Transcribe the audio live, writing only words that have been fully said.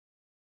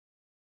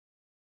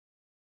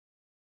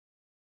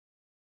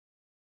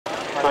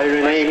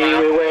Kyron Amy,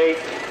 we wait.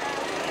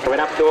 Coming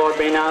up toward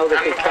me now,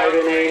 this is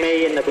Kyron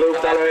Amy in the blue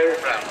colours.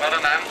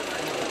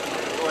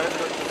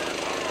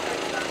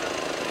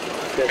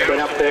 Just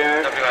went up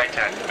there.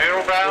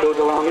 Goes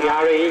along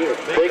Gary.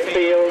 Big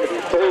field,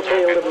 full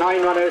field of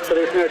 9 runners for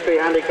this nursery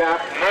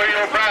handicap.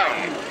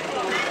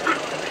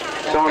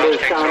 Saunders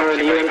Towner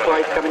and Ian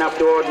White coming up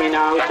toward me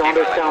now.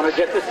 Saunders Towner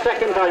just the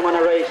second time on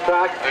a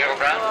racetrack.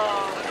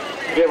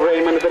 Give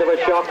Raymond a bit of a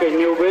shock in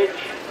Newbridge.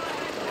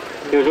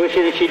 He was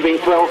wishing that she'd been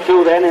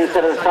 12-2 then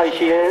instead of the size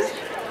she is.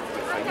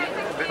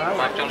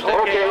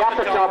 Okay, at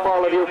the top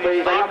all of you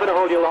please, I'm not going to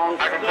hold you long.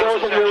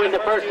 Those of you in the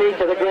first heat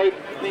to the Grade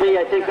B,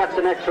 I think that's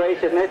the next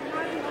race, isn't it?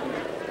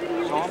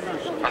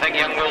 I think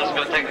young Will's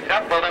going to take the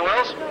cup. Well done,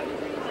 Wills.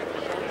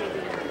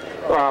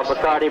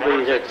 Bacardi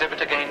Breezer.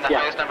 Exhibit again the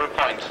highest number of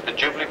points. The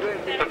Jubilee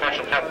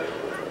Professional Cup.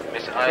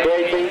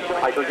 Grade B,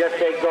 I shall just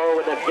take go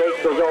when the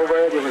gate goes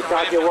over. You can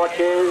start your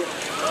watches.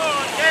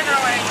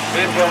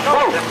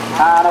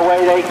 And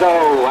away they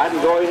go.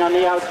 And going on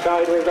the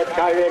outside we've got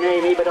Kyron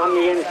Amy, but on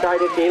the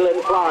inside it's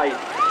Elin Flight.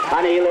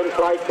 And Elin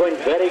Flight going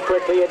very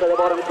quickly into the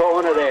bottom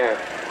corner there.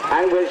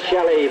 And with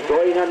Shelley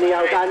going on the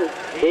out, and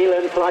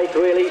Elin Flight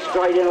really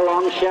striding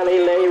along. Shelley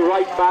lay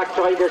right back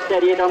trying to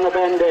steady it on the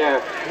bend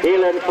there.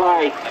 Elin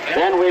Flight.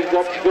 Then we've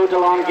got Scoot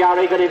along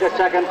Gary got into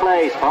second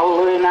place.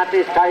 Following that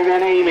is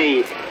Kyron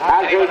Amy.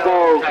 As they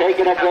go,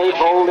 taking a great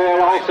hold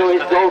there also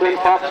is Golden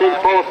Fox in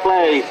fourth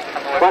place.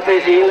 But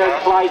there's Elin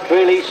Flight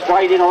really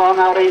striding along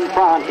out in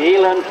front.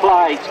 Elin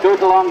Flight,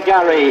 Scoot along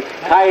Gary,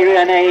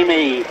 Kyron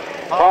Amy.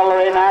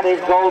 Following that is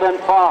Golden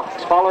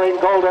Fox. Following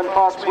Golden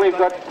Fox we've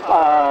got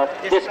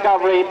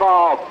Discovery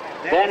Bob.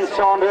 Then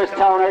Saunders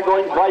Towner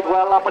going quite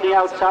well up on the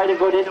outside and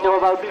going into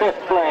about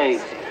 5th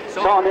place.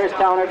 Saunders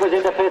Towner goes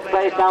into 5th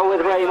place now with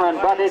Raymond,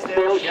 but it's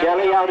still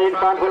Shelley out in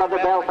front. We'll have the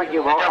bell. Thank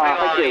you.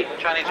 Thank you.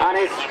 And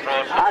it's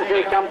as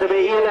they come to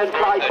be Elin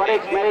Flight, but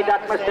it's made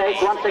that mistake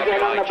once again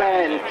on the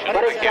bend.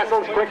 But it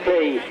settles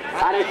quickly.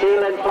 And it's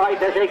Elin Flight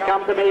as they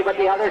come to me, but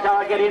the others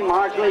are getting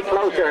marginally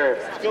closer.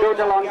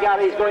 Scoot along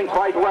Gary's going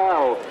quite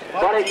well.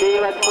 But it's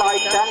Elin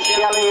Flight and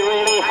Shelley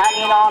really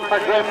hanging on for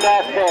grim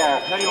death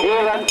there.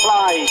 Elin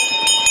Flight.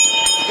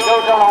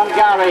 Scoot along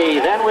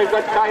Gary. Then we've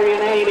got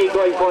Kyron Amy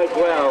going quite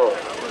well.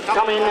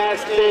 Coming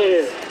next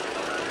is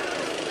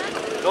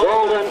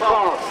Golden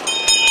Fox.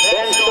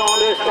 Then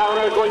Saunders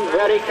Towner going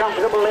very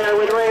comfortable there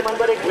with Raymond,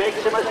 but it makes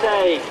a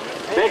mistake.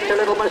 Makes a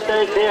little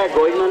mistake there.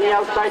 Going on the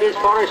outside is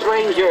Forest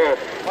Ranger.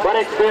 But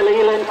it's still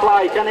Elin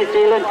Flight, and it's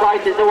Elin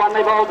Flight is the one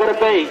they've all got to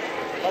beat.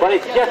 But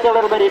it's just a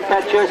little bit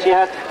impetuous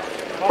yet.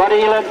 But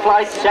Elin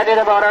Flight set it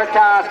about her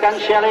task,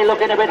 and Shelley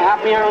looking a bit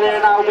happier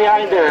there now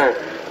behind her.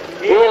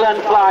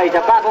 Elin Flight,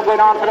 a battle going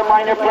on for the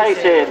minor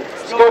placing.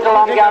 Scoot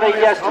along Gary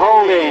just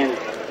holding.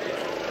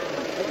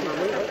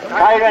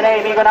 Kyron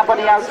Amy going up on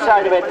the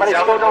outside of it, but it's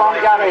Scoot along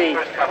Gary.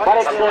 But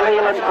it's still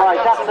Elin Flight.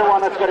 That's the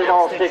one that's got it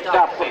all stitched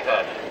up.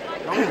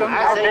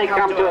 As they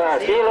come to her,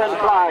 Elin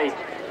Flight.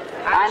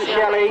 And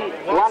Shelley,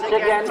 once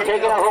again,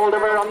 taking a hold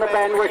of her on the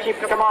bend where she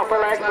come off her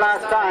legs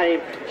last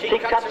time. She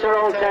cuts her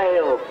old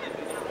tail.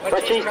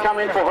 But she's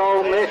coming for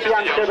home. This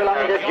youngster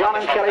belonging to John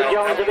and Shelley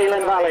Jones of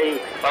Elan Valley.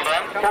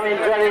 Coming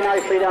very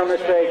nicely down the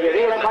straight here.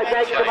 Elan Flight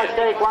makes a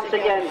mistake once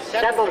again.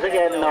 Settles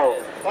again,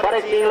 no. But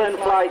it's Elan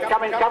Flight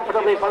coming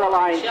comfortably for the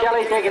line.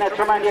 Shelley taking a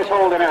tremendous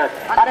hold in her.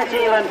 And it's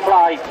Elan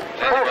Flight.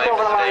 First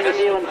over the line is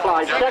Elan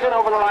Flight. Second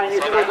over the line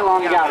is Scoot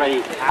along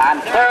Gary. And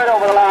third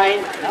over the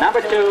line,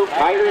 number 2,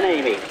 Kyron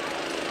Amy.